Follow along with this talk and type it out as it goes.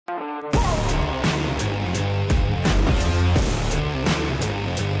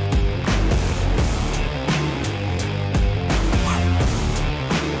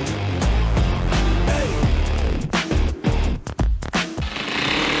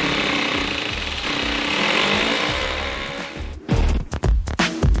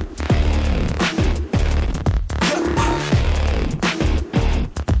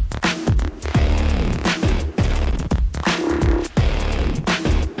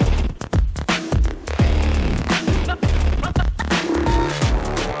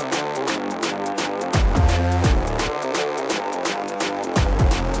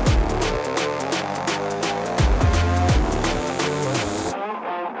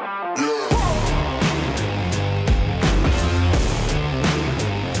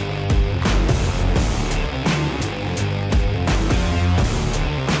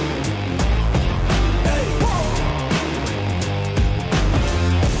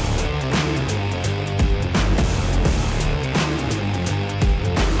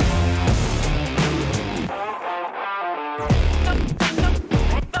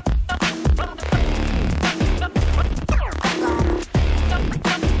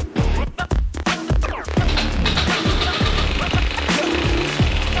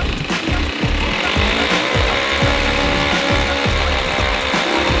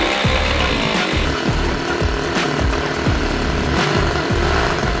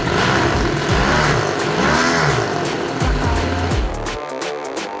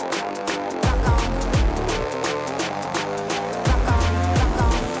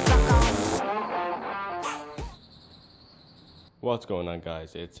What's going on,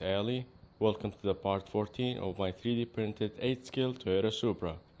 guys? It's Ali. Welcome to the part 14 of my 3D printed 8 skill Toyota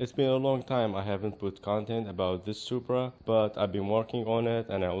Supra. It's been a long time I haven't put content about this Supra, but I've been working on it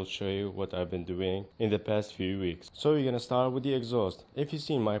and I will show you what I've been doing in the past few weeks. So we're gonna start with the exhaust. If you've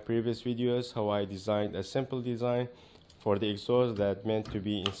seen my previous videos how I designed a simple design for the exhaust that meant to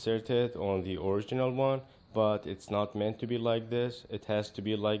be inserted on the original one, but it's not meant to be like this. It has to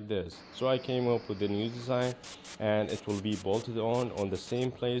be like this. So I came up with a new design, and it will be bolted on the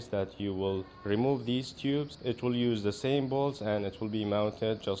same place that you will remove these tubes. It will use the same bolts and it will be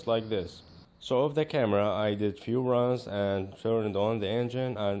mounted just like this. So off the camera I did few runs and turned on the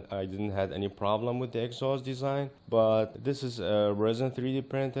engine, and I didn't have any problem with the exhaust design. But this is resin 3D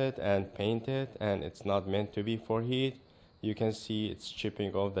printed and painted, and it's not meant to be for heat. You can see it's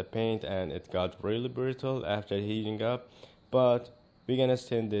chipping off the paint and it got really brittle after heating up, but we're gonna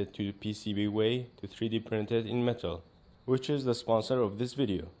send it to PCB Way to 3D print it in metal, which is the sponsor of this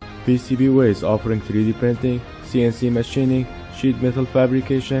video. PCB Way is offering 3D printing, CNC machining, sheet metal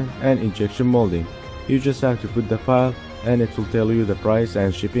fabrication and injection molding. You just have to put the file and it will tell you the price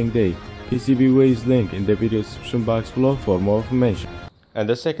and shipping date. PCB Way's link in the video description box below for more information. And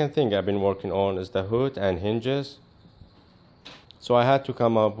the second thing I've been working on is the hood and hinges. So I had to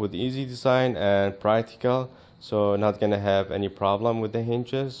come up with easy design and practical, so not gonna have any problem with the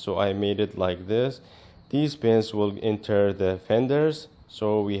hinges. So I made it like this. These pins will enter the fenders,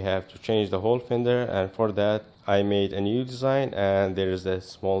 so we have to change the whole fender, and for that I made a new design, and there is a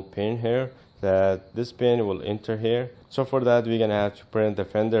small pin here that this pin will enter here. So for that we're gonna have to print the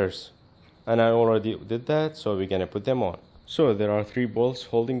fenders, and I already did that, so we're gonna put them on. So there are 3 bolts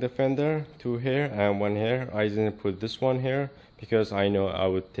holding the fender, 2 here and 1 here. I didn't put this one here because I know I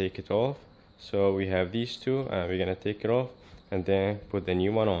would take it off. So we have these 2 and we're gonna take it off and then put the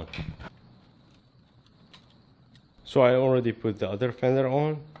new one on. So I already put the other fender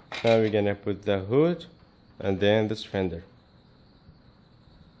on. Now we're gonna put the hood and then this fender.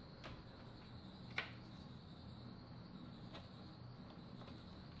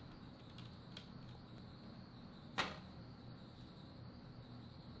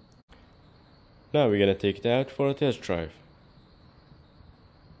 Now we're gonna take it out for a test drive.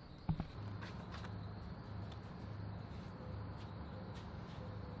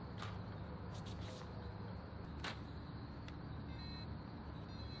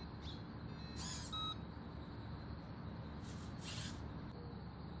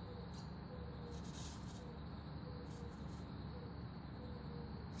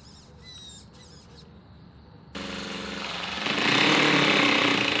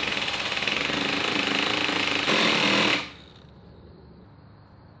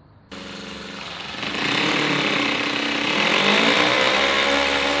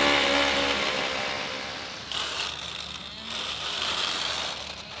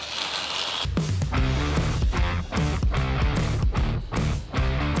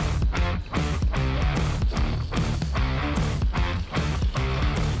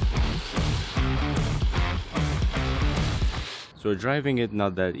 So driving it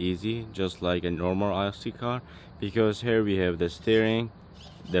not that easy, just like a normal ILC car, because here we have the steering,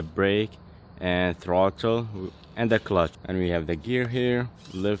 the brake and throttle and the clutch, and we have the gear here,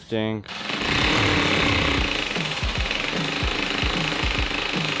 lifting.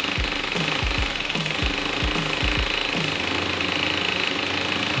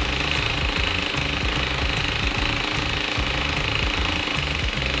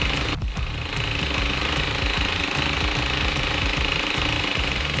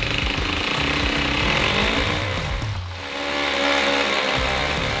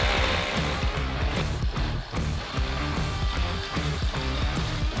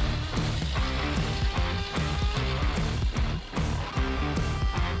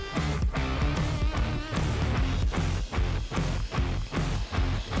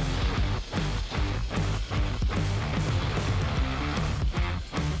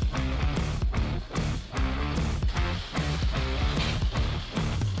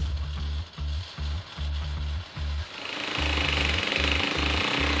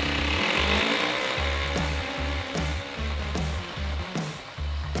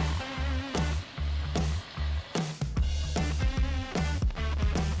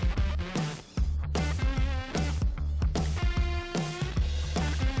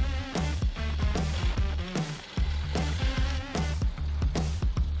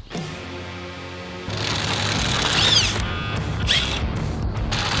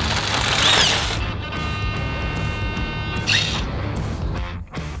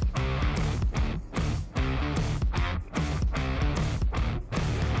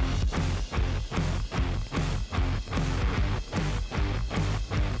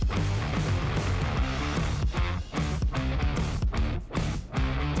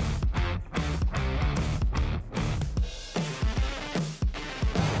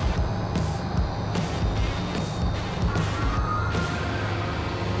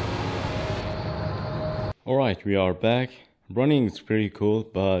 Alright, we are back. Running is pretty cool,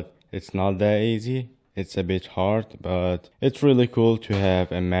 but it's not that easy. It's a bit hard, but it's really cool to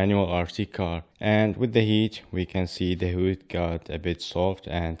have a manual RC car. And with the heat, we can see the hood got a bit soft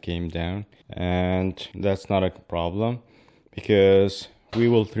and came down. And that's not a problem because we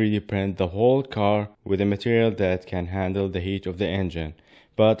will 3D print the whole car with a material that can handle the heat of the engine.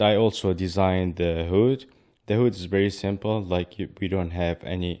 But I also designed the hood. The hood is very simple, like we don't have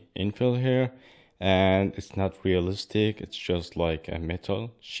any infill here. And it's not realistic, it's just like a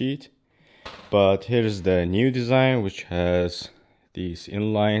metal sheet. But here's the new design, which has these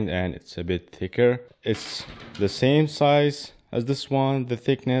inline and it's a bit thicker. It's the same size as this one, the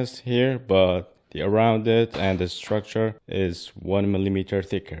thickness here, but the around it and the structure is 1 millimeter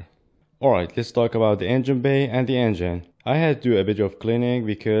thicker. Alright, let's talk about the engine bay and the engine. I had to do a bit of cleaning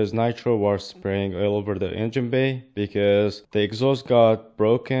because nitro was spraying all over the engine bay because the exhaust got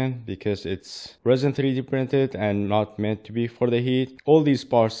broken because it's resin 3D printed and not meant to be for the heat. All these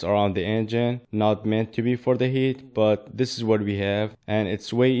parts are on the engine, not meant to be for the heat, but this is what we have and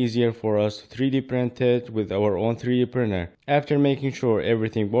it's way easier for us to 3D print it with our own 3D printer. After making sure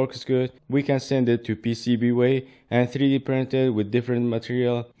everything works good, we can send it to PCB way and 3D print it with different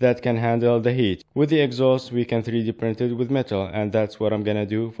material that can handle the heat. With the exhaust, we can 3D print it with metal, and that's what I'm gonna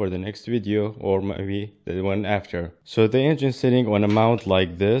do for the next video or maybe the one after. So the engine sitting on a mount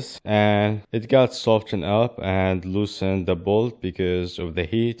like this, and it got softened up and loosened the bolt because of the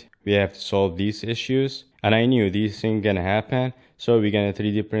heat. We have to solve these issues, and I knew these things gonna happen, so we're gonna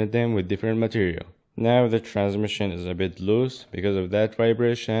 3D print them with different material. Now the transmission is a bit loose because of that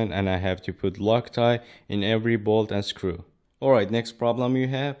vibration, and I have to put Loctite in every bolt and screw. Alright, next problem you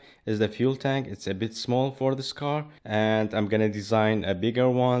have is the fuel tank. It's a bit small for this car and I'm gonna design a bigger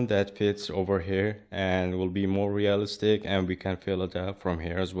one that fits over here and will be more realistic and we can fill it up from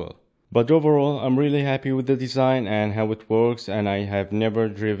here as well. But overall, I'm really happy with the design and how it works, and I have never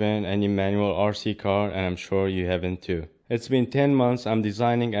driven any manual RC car and I'm sure you haven't too. It's been 10 months I'm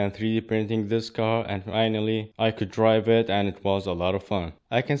designing and 3D printing this car, and finally I could drive it and it was a lot of fun.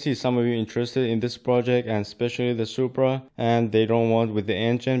 I can see some of you interested in this project and especially the Supra, and they don't want with the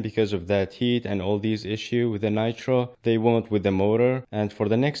engine because of that heat and all these issues with the nitro. They want with the motor, and for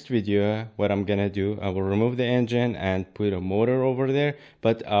the next video what I'm gonna do, I will remove the engine and put a motor over there,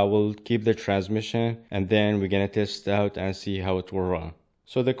 but I will keep the transmission and then we're gonna test it out and see how it will run.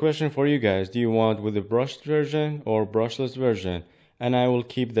 So the question for you guys, do you want with the brushed version or brushless version? And I will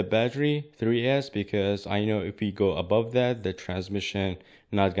keep the battery 3S because I know if we go above that, the transmission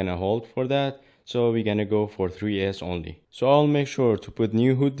not gonna hold for that. So we're gonna go for 3S only. So I'll make sure to put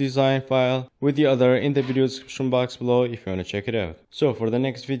new hood design file with the other in the video description box below if you wanna check it out. So for the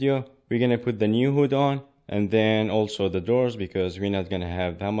next video, we're gonna put the new hood on, and then also the doors because we're not gonna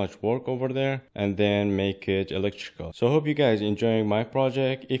have that much work over there, and then make it electrical. So I hope you guys enjoying my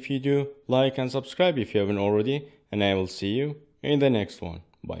project. If you do, like and subscribe if you haven't already, and I will see you in the next one.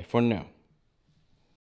 Bye for now.